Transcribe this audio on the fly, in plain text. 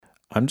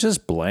I'm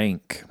just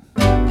blank.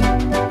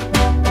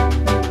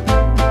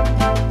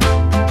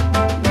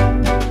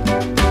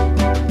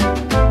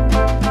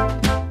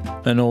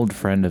 An old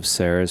friend of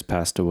Sarah's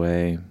passed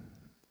away,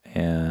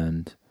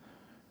 and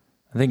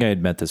I think I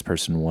had met this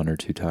person one or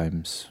two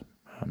times.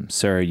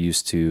 Sarah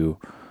used to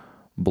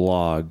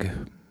blog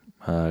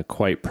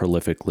quite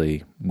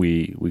prolifically.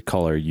 We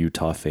call her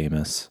Utah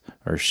Famous,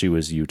 or she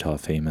was Utah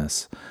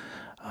Famous.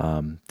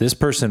 This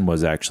person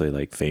was actually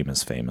like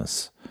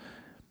famous,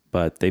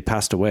 but they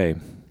passed away,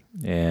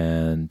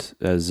 and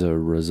as a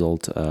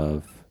result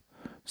of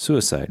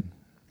suicide.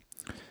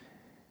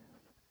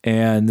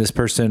 And this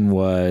person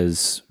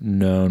was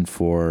known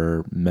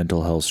for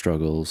mental health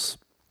struggles,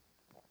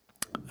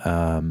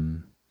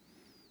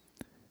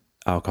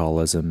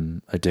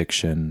 alcoholism,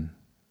 addiction,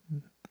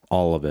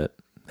 all of it.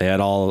 They had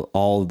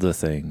all the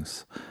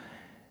things.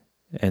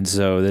 And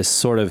so this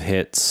sort of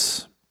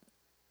hits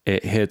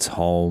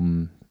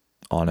home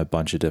on a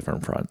bunch of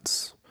different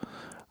fronts.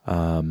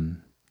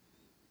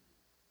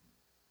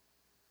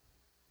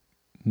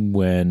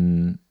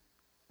 When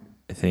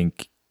I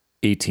think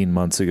 18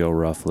 months ago,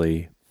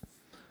 roughly,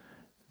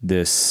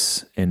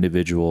 this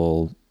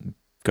individual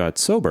got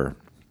sober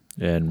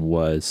and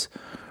was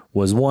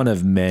one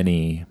of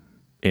many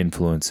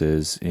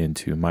influences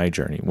into my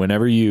journey.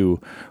 Whenever you,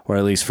 or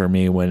at least for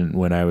me,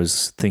 when I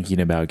was thinking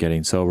about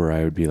getting sober,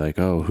 I would be like,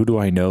 oh, who do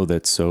I know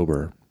that's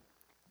sober?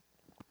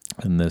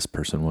 And this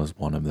person was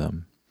one of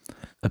them.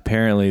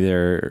 Apparently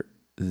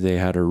they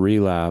had a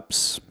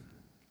relapse,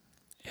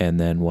 and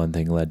then one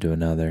thing led to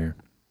another.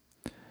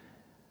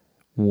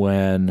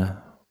 When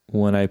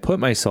I put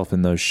myself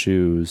in those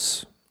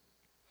shoes,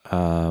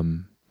 I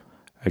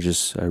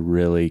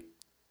really,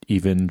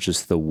 even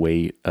just the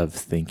weight of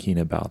thinking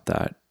about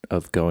that,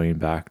 of going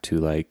back to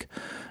like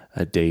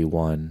a day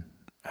one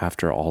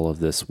after all of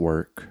this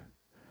work,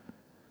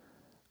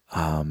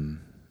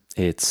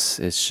 it's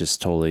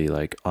just totally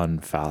like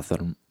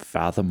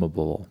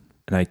unfathomable.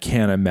 And I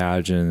can't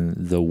imagine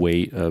the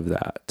weight of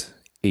that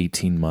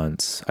 18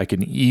 months. I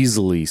can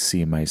easily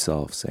see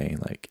myself saying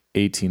like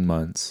 18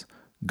 months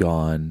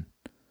gone,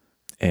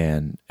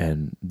 and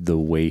the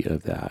weight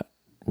of that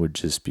would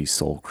just be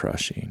soul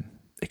crushing,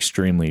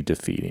 extremely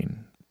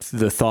defeating.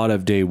 The thought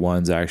of day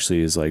ones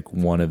actually is like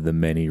one of the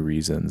many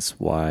reasons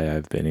why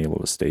I've been able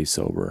to stay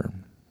sober.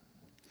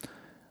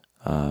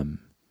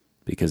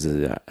 Because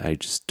of that, I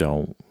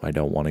don't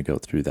want to go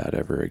through that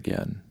ever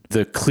again.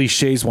 The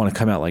cliches want to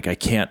come out like I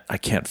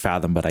can't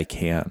fathom, but I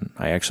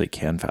actually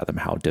can fathom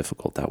how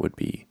difficult that would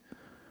be.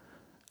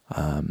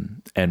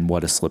 And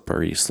what a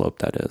slippery slope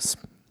that is.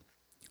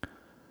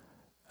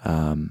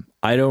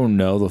 I don't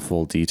know the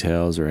full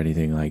details or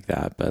anything like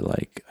that, but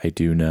like I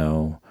do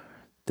know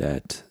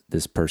that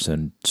this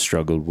person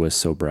struggled with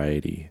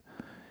sobriety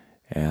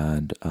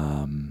and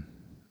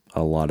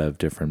a lot of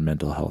different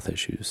mental health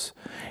issues.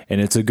 And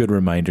it's a good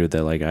reminder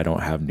that like I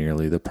don't have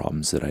nearly the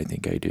problems that I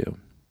think I do.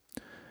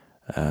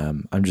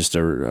 I'm just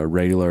a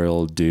regular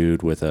old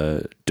dude with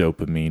a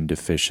dopamine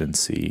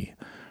deficiency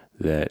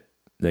that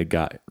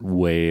got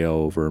way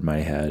over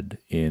my head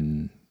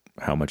in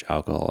how much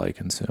alcohol I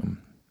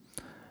consume.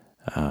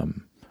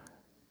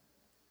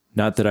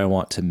 Not that I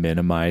want to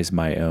minimize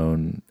my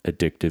own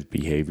addictive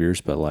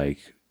behaviors, but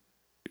like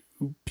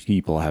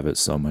people have it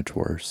so much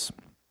worse.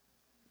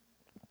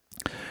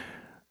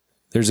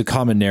 There's a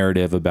common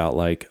narrative about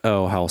like,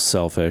 oh, how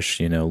selfish,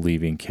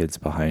 leaving kids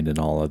behind and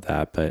all of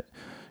that. But,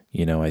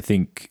 I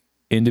think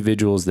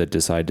individuals that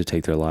decide to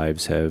take their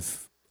lives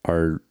have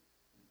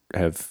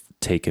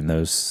taken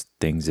those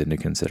things into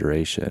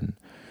consideration,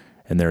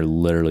 and they're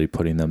literally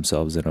putting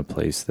themselves in a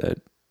place that,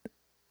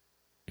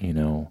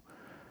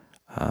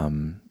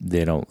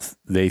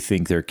 they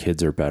think their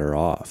kids are better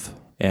off.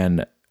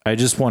 And I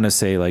just want to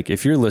say, like,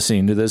 if you're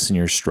listening to this and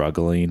you're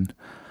struggling,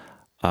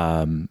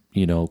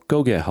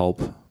 go get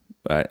help.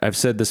 I've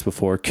said this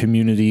before,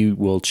 community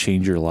will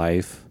change your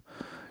life.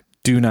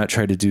 Do not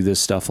try to do this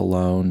stuff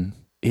alone.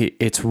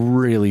 It's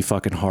really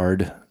fucking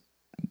hard,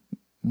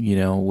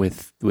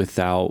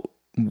 without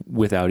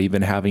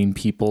even having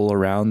people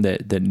around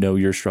that know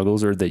your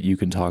struggles or that you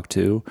can talk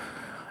to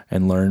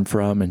and learn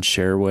from and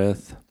share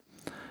with,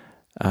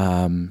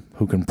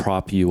 who can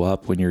prop you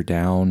up when you're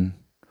down,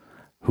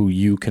 who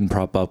you can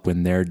prop up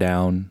when they're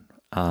down.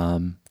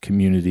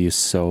 Community is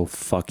so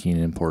fucking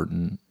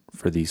important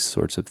for these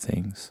sorts of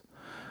things.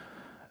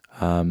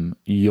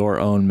 Your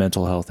own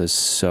mental health is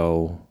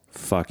so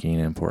fucking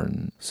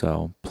important.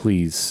 So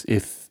please,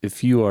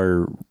 if you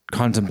are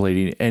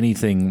contemplating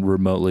anything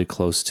remotely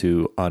close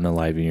to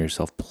unaliving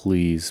yourself,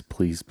 please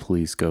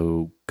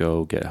go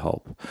get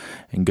help,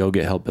 and go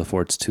get help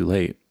before it's too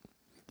late,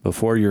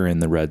 before you're in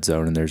the red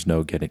zone and there's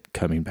no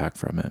coming back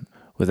from it.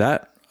 With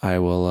that, I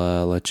will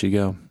let you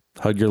go.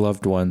 Hug your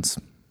loved ones.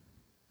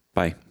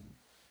 Bye.